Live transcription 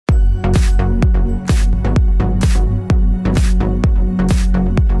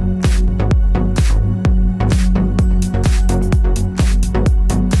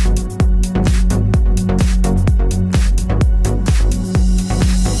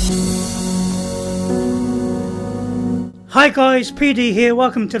Hi guys, PD here,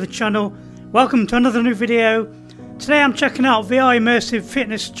 welcome to the channel, welcome to another new video. Today I'm checking out VR Immersive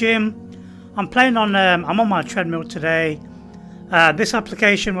Fitness Gym. I'm on my treadmill today. This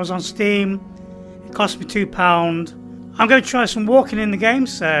application was on Steam, it cost me £2. I'm going to try some walking in the game,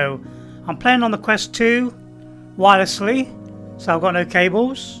 so I'm playing on the Quest 2 wirelessly, so I've got no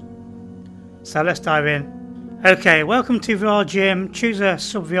cables. So let's dive in. Okay, welcome to VR Gym, choose a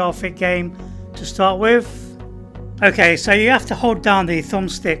sub VR fit game to start with. Okay, so you have to hold down the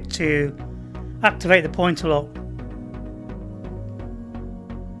thumbstick to activate the pointer lock.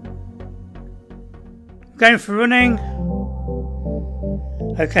 Going for running.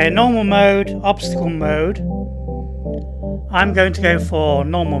 Okay, normal mode, obstacle mode. I'm going to go for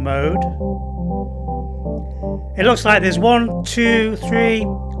normal mode. It looks like there's 1, 2, 3,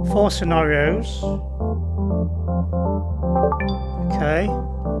 4 scenarios. Okay.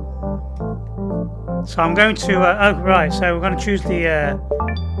 So I'm going to, oh right, so we're going to choose the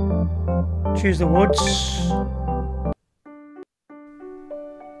woods.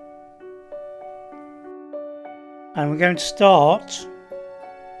 And we're going to start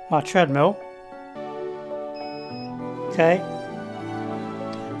my treadmill. Okay.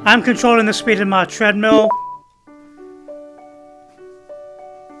 I'm controlling the speed of my treadmill.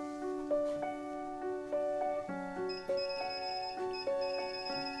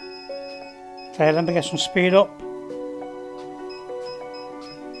 Okay, let me get some speed up.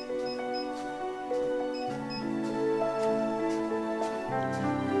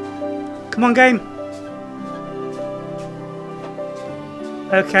 Come on, game.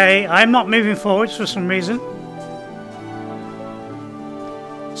 Okay, I'm not moving forwards for some reason.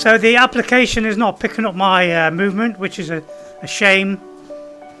 So the application is not picking up my movement, which is a shame.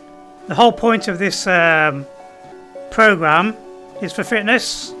 The whole point of this program is for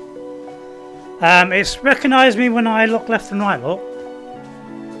fitness. It's recognised me when I look left and right, look.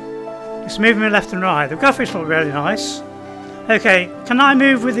 It's moving me left and right. The graphics look really nice. Okay, can I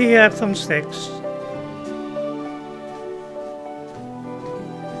move with the thumbsticks?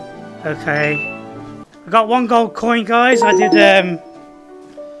 Okay. I got 1 gold coin, guys. I did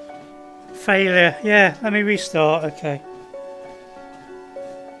failure. Yeah, let me restart. Okay.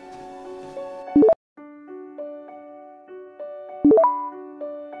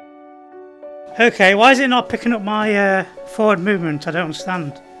 Okay, why is it not picking up my forward movement? I don't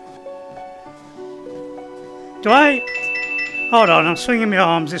understand. Do I? Hold on, I'm swinging my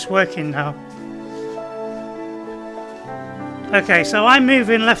arms, it's working now. Okay, so I'm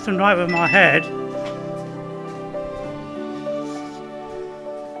moving left and right with my head.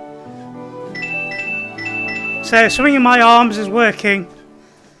 So swinging my arms is working.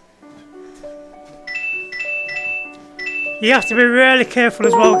 You have to be really careful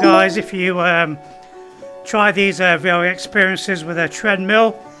as well, guys, if you try these VR experiences with a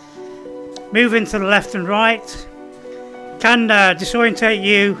treadmill. Moving to the left and right can disorientate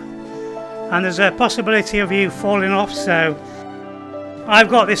you, and there's a possibility of you falling off. So I've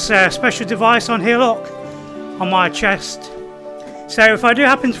got this special device on here, look, on my chest. So if I do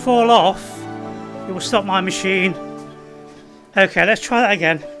happen to fall off, it will stop my machine. Okay, let's try that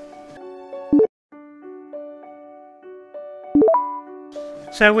again.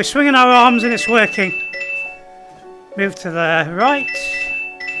 So we're swinging our arms and it's working. Move to the right.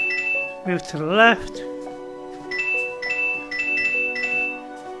 Move to the left.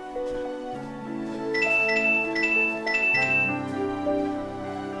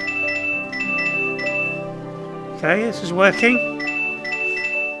 Okay, this is working.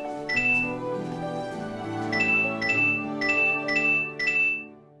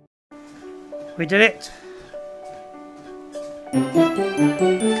 We did it.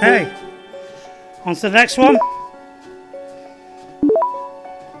 Okay, on to the next one.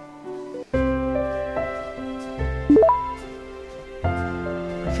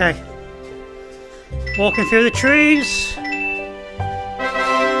 Okay, walking through the trees.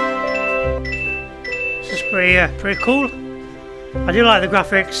 This is pretty cool. I do like the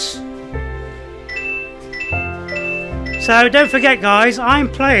graphics. So don't forget, guys, I'm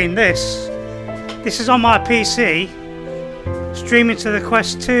playing this. This is on my PC. Streaming to the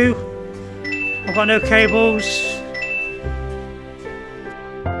Quest 2. I've got no cables.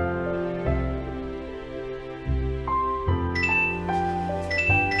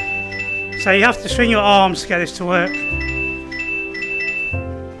 So you have to swing your arms to get this to work.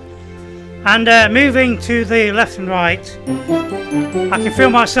 And moving to the left and right, I can feel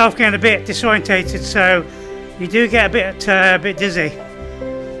myself getting a bit disorientated, so you do get a bit dizzy.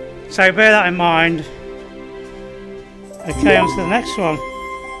 So bear that in mind. Okay, on to the next one.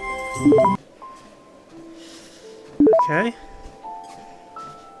 Okay.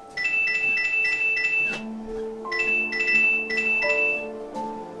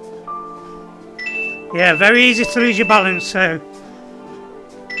 Yeah, very easy to lose your balance, so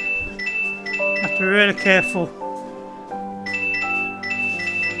have to be really careful.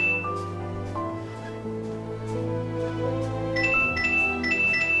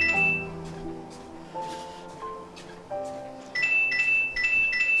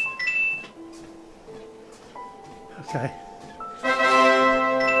 Okay.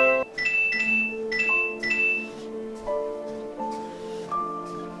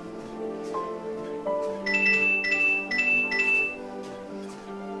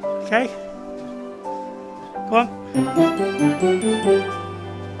 Okay. Go on.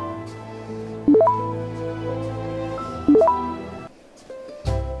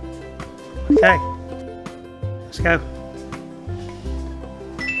 Okay. Let's go.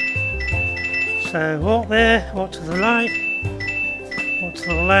 So walk there, walk to the right, walk to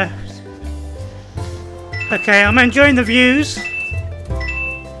the left. Okay, I'm enjoying the views.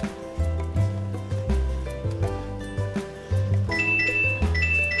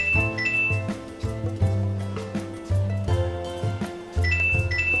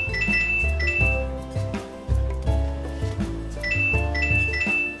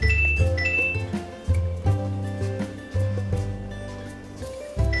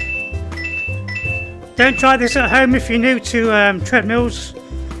 Don't try this at home if you're new to treadmills.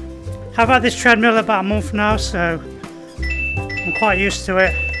 I've had this treadmill about a month now, so I'm quite used to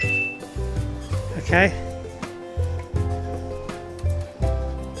it. Okay.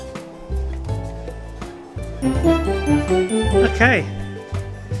 Okay.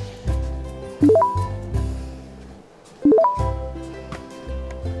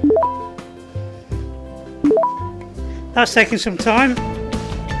 That's taking some time.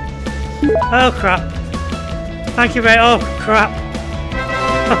 Oh crap. Thank you very much. Oh crap.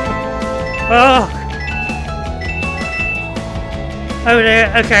 Oh. Oh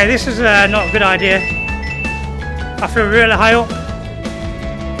dear. Okay, this is not a good idea. I feel really high up.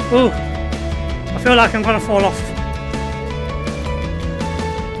 Ooh. I feel like I'm gonna fall off.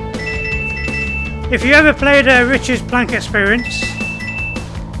 If you ever played Rich's Plank Experience,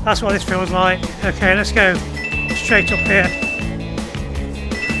 that's what this feels like. Okay, let's go straight up here.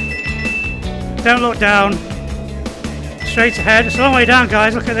 Don't look down. Straight ahead. It's a long way down,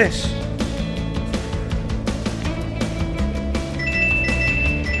 guys. Look at this.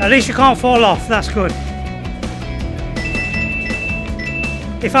 At least you can't fall off. That's good.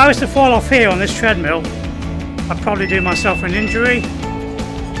 If I was to fall off here on this treadmill, I'd probably do myself an injury.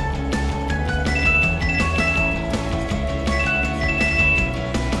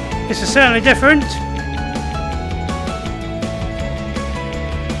 This is certainly different.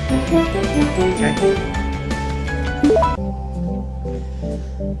 Okay.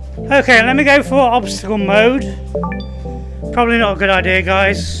 Okay, let me go for obstacle mode. Probably not a good idea,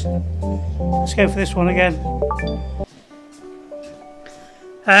 guys. Let's go for this one again.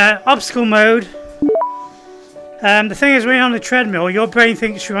 Obstacle mode. The thing is, when you're on the treadmill, your brain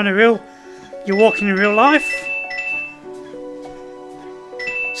thinks you're walking in real life.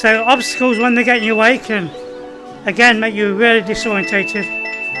 So obstacles, when they get in your way, can again make you really disorientated.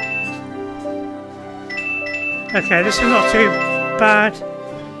 Okay, this is not too bad.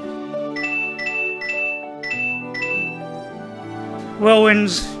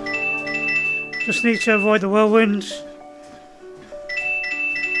 Whirlwinds. Just need to avoid the whirlwinds.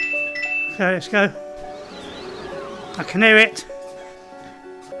 Okay, let's go. I can hear it.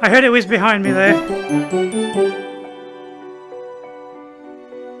 I heard it was behind me there.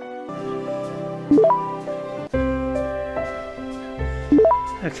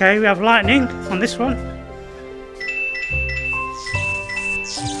 Okay, we have lightning on this one.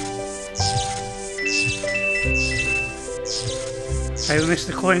 Okay, we missed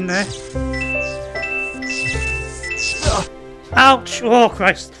the coin there. Ouch! Oh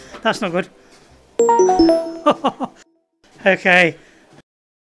Christ, that's not good. Okay.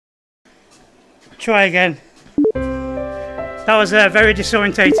 Try again. That was very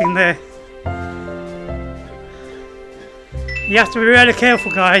disorientating there. You have to be really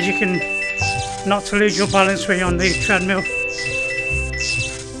careful, guys. You can not to lose your balance when you're on the treadmill.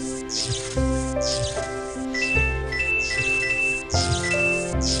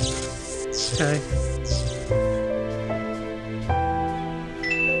 Okay.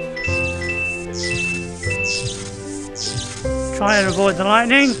 Try and avoid the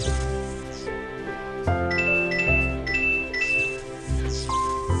lightning.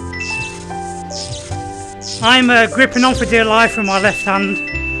 I'm gripping on for dear life with my left hand.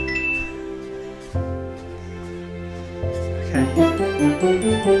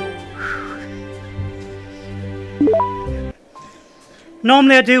 Okay.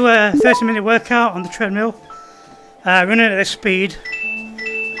 Normally I do a 30-minute workout on the treadmill, running at this speed.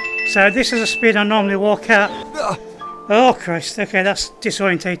 So this is the speed I normally walk at. Oh Christ, okay, that's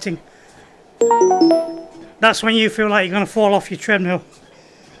disorientating. That's when you feel like you're going to fall off your treadmill.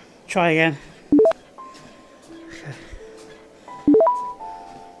 Try again. Okay.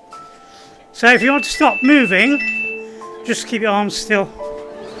 So if you want to stop moving, just keep your arms still.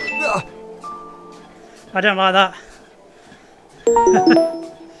 I don't like that.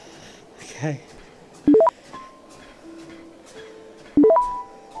 Okay.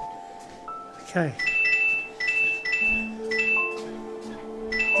 Okay.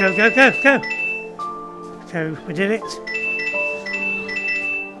 Go, go, go, go. Okay, we did it.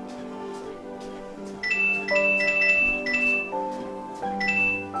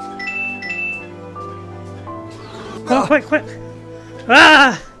 Come on, quick, quick.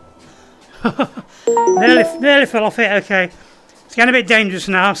 Ah! nearly fell off it. Okay. It's getting a bit dangerous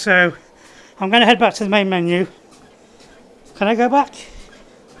now, so I'm going to head back to the main menu. Can I go back?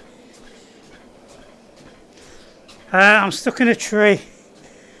 I'm stuck in a tree.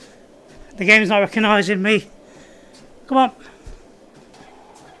 The game's not recognising me. Come on.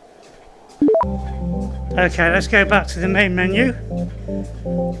 Okay, let's go back to the main menu.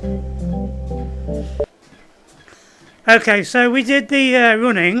 Okay, so we did the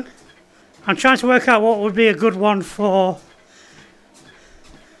running. I'm trying to work out what would be a good one for...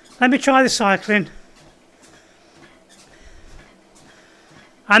 Let me try the cycling.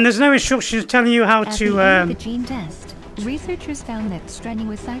 And there's no instructions telling you how to... At the gene test, researchers found that straining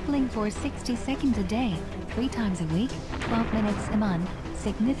with cycling for 60 seconds a day, 3 times a week, 12 minutes a month,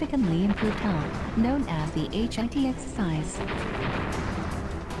 significantly improved health, known as the HIT exercise.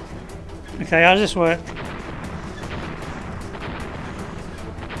 Okay, how does this work?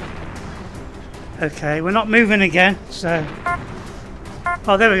 Okay, we're not moving again, so...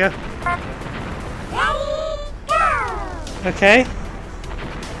 Oh, there we go. Okay.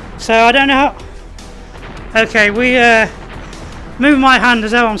 So, I don't know how... Okay, we... Move my hand as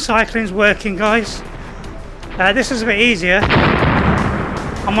though I'm cycling's working, guys. This is a bit easier.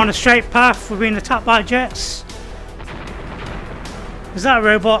 I'm on a straight path. We're being attacked by jets. Is that a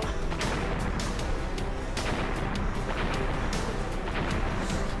robot?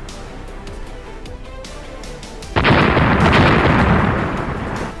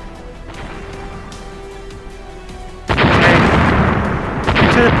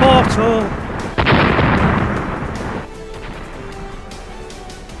 The portal.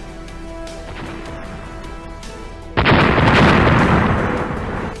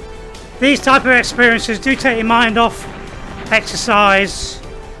 These type of experiences do take your mind off exercise,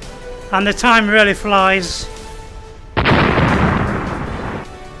 and the time really flies.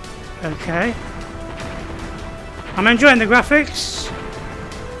 Okay. I'm enjoying the graphics.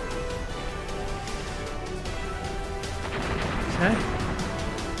 Okay.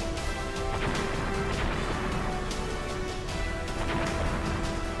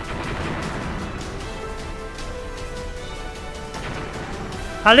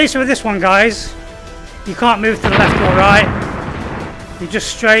 At least with this one, guys, you can't move to the left or right. You're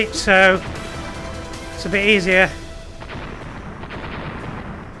just straight, so it's a bit easier.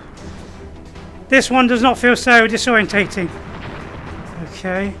 This one does not feel so disorientating.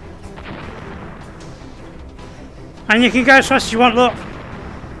 Okay. And you can go as fast as you want, look.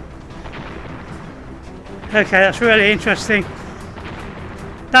 Okay, that's really interesting.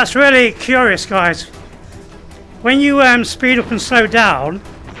 That's really curious, guys. When you speed up and slow down,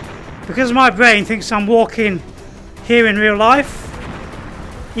 because my brain thinks I'm walking here in real life,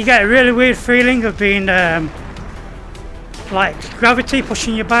 you get a really weird feeling of being like gravity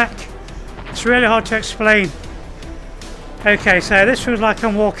pushing you back. It's really hard to explain. Okay, so this feels like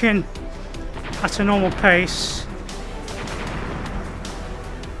I'm walking at a normal pace.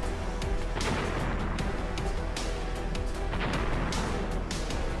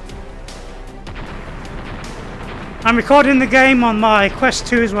 I'm recording the game on my Quest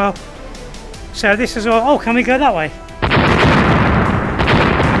 2 as well. So this is all... Oh, can we go that way?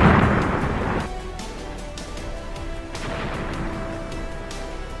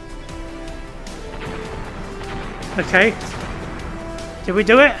 Okay. Did we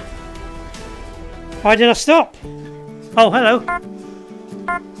do it? Why did I stop? Oh, hello.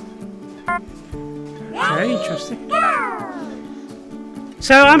 Okay, interesting.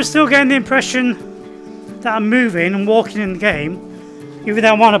 So I'm still getting the impression that I'm moving and walking in the game, even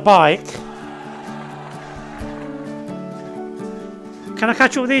though I'm on a bike. Can I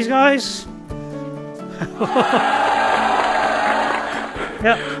catch up with these guys?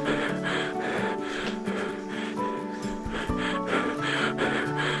 Yep.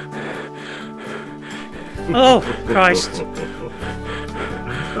 Oh, Christ.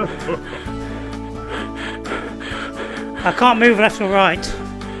 I can't move left or right.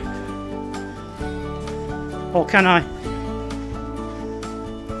 Or can I?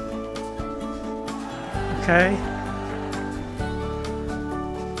 Okay.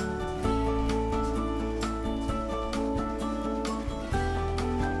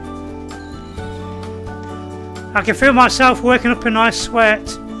 I can feel myself working up a nice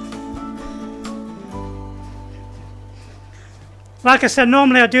sweat. Like I said,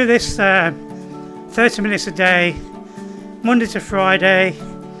 normally I do this 30 minutes a day, Monday to Friday.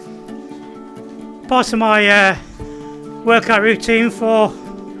 Part of my workout routine for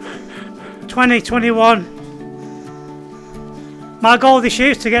 2021. My goal this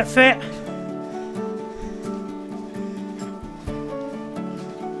year is to get fit.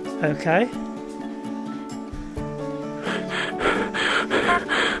 Okay.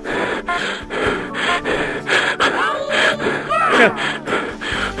 Go.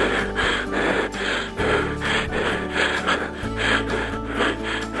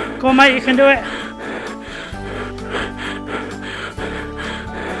 Go on, mate, you can do it.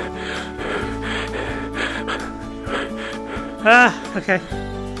 Okay.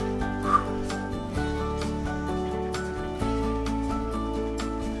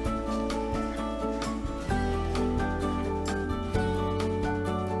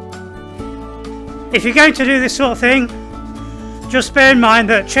 If you're going to do this sort of thing, just bear in mind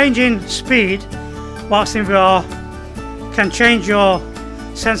that changing speed whilst in VR can change your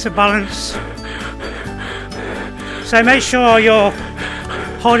sense of balance. So make sure you're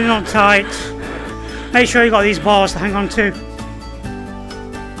holding on tight. Make sure you've got these bars to hang on to.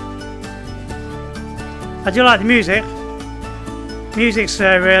 I do like the music. Music's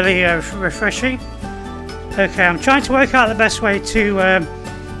really refreshing. Okay, I'm trying to work out the best way to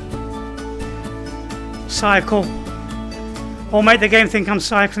cycle, or make the game think I'm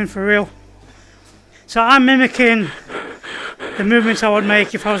cycling for real. So I'm mimicking the movements I would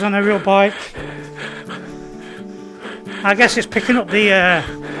make if I was on a real bike. I guess it's picking up the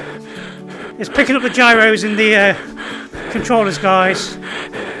gyros in the controllers, guys.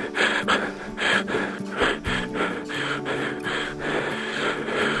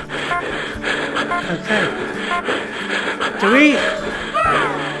 Okay.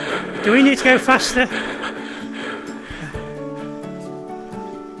 Do we need to go faster?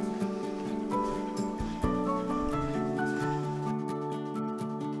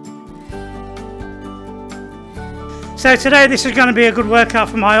 So today this is going to be a good workout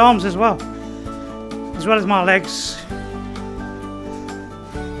for my arms as well as my legs.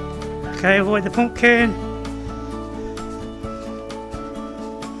 Okay, avoid the pumpkin.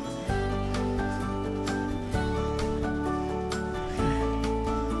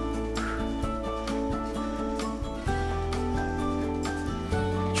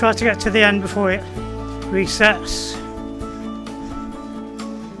 Try to get to the end before it resets.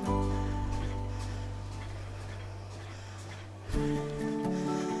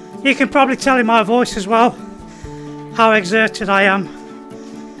 You can probably tell in my voice as well how exerted I am.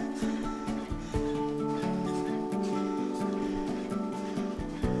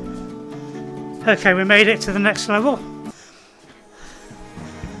 Okay, we made it to the next level.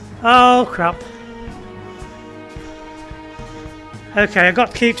 Oh crap. Okay, I've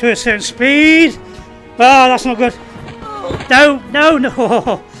got to keep to a certain speed. Oh, that's not good. No.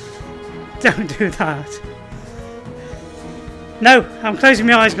 Don't do that. No, I'm closing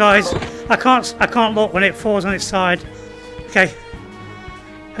my eyes, guys. I can't look when it falls on its side.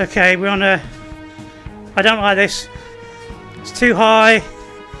 Okay, we're on a... I don't like this. It's too high.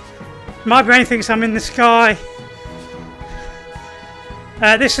 My brain thinks I'm in the sky.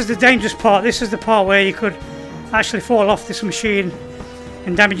 This is the dangerous part. This is the part where you could actually fall off this machine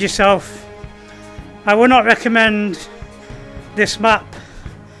and damage yourself. I would not recommend this map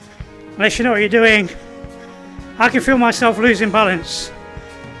unless you know what you're doing. I can feel myself losing balance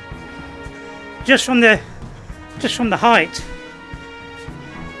just from the height.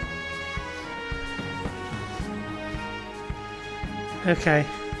 Okay.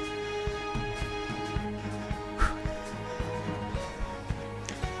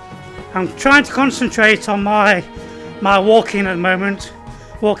 I'm trying to concentrate on my walking at the moment,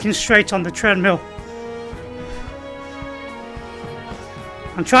 walking straight on the treadmill.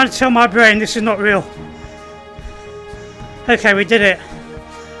 I'm trying to tell my brain this is not real. Okay, we did it.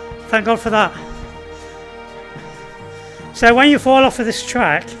 Thank God for that. So when you fall off of this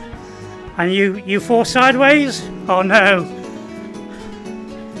track and you fall sideways, oh no.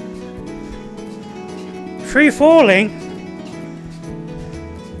 Free falling?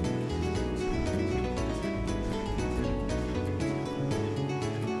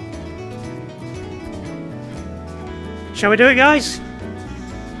 Shall we do it, guys?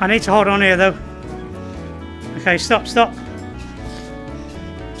 I need to hold on here though. Okay, stop, stop.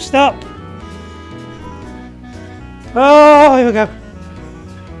 Stop! Oh, here we go.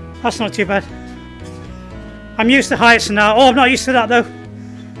 That's not too bad. I'm used to heights now. Oh, I'm not used to that though.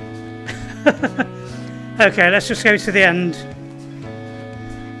 Okay, let's just go to the end.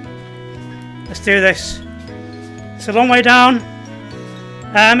 Let's do this. It's a long way down.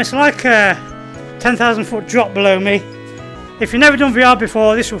 It's like a 10,000 foot drop below me. If you've never done VR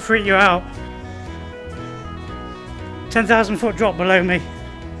before, this will freak you out. 10,000 foot drop below me.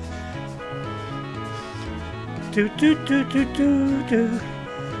 Do do do do do do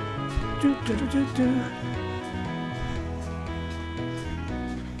do do do do do.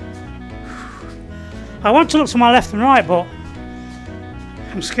 I want to look to my left and right, but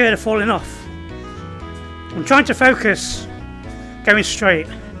I'm scared of falling off. I'm trying to focus, going straight.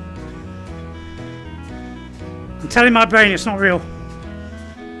 I'm telling my brain it's not real.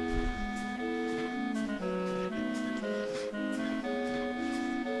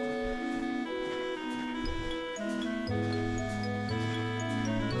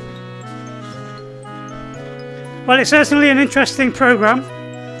 Well, it's certainly an interesting program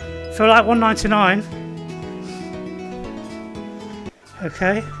for like $1.99.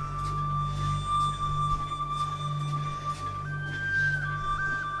 Okay.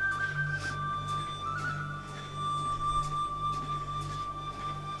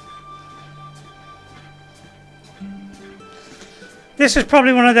 This is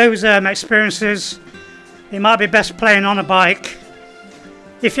probably one of those experiences. It might be best playing on a bike.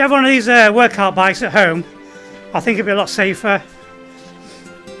 If you have one of these workout bikes at home, I think it'd be a lot safer.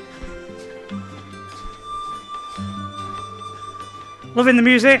 Loving the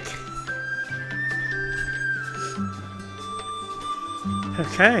music.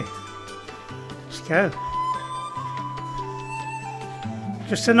 Okay, let's go.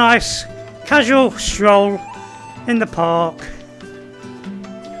 Just a nice casual stroll in the park.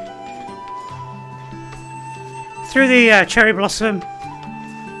 Through the cherry blossom.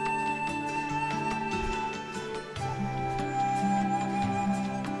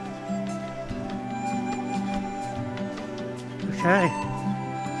 Okay.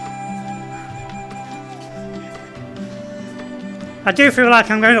 I do feel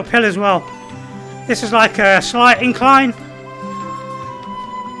like I'm going uphill as well. This is like a slight incline.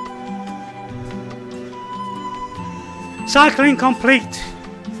 Cycling complete.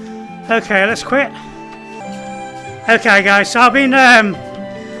 Okay, let's quit. Okay guys, so I've been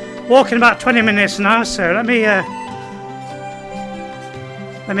walking about 20 minutes now, so let me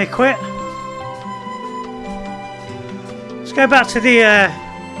quit. Let's go back to the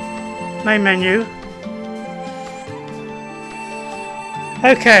main menu.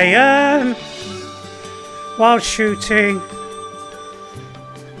 Okay, wild shooting.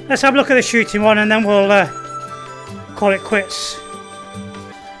 Let's have a look at the shooting one and then we'll call it quits.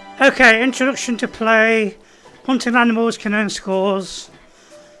 Okay, introduction to play. Hunting animals can earn scores.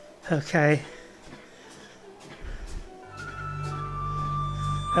 Okay.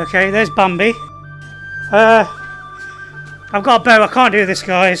 Okay, there's Bambi. I've got a bow. I can't do this,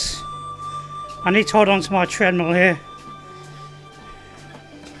 guys. I need to hold on to my treadmill here.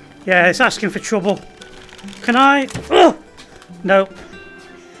 Yeah, it's asking for trouble. Can I? Oh! Nope.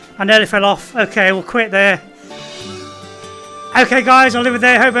 I nearly fell off. Okay, we'll quit there. Okay, guys, I'll leave it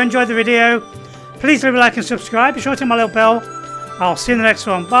there. Hope you enjoyed the video. Please leave a like and subscribe. Be sure to hit my little bell. I'll see you in the next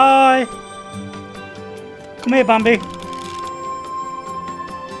one. Bye. Come here, Bambi.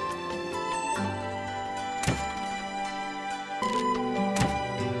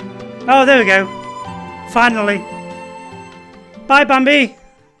 Oh, there we go. Finally. Bye, Bambi.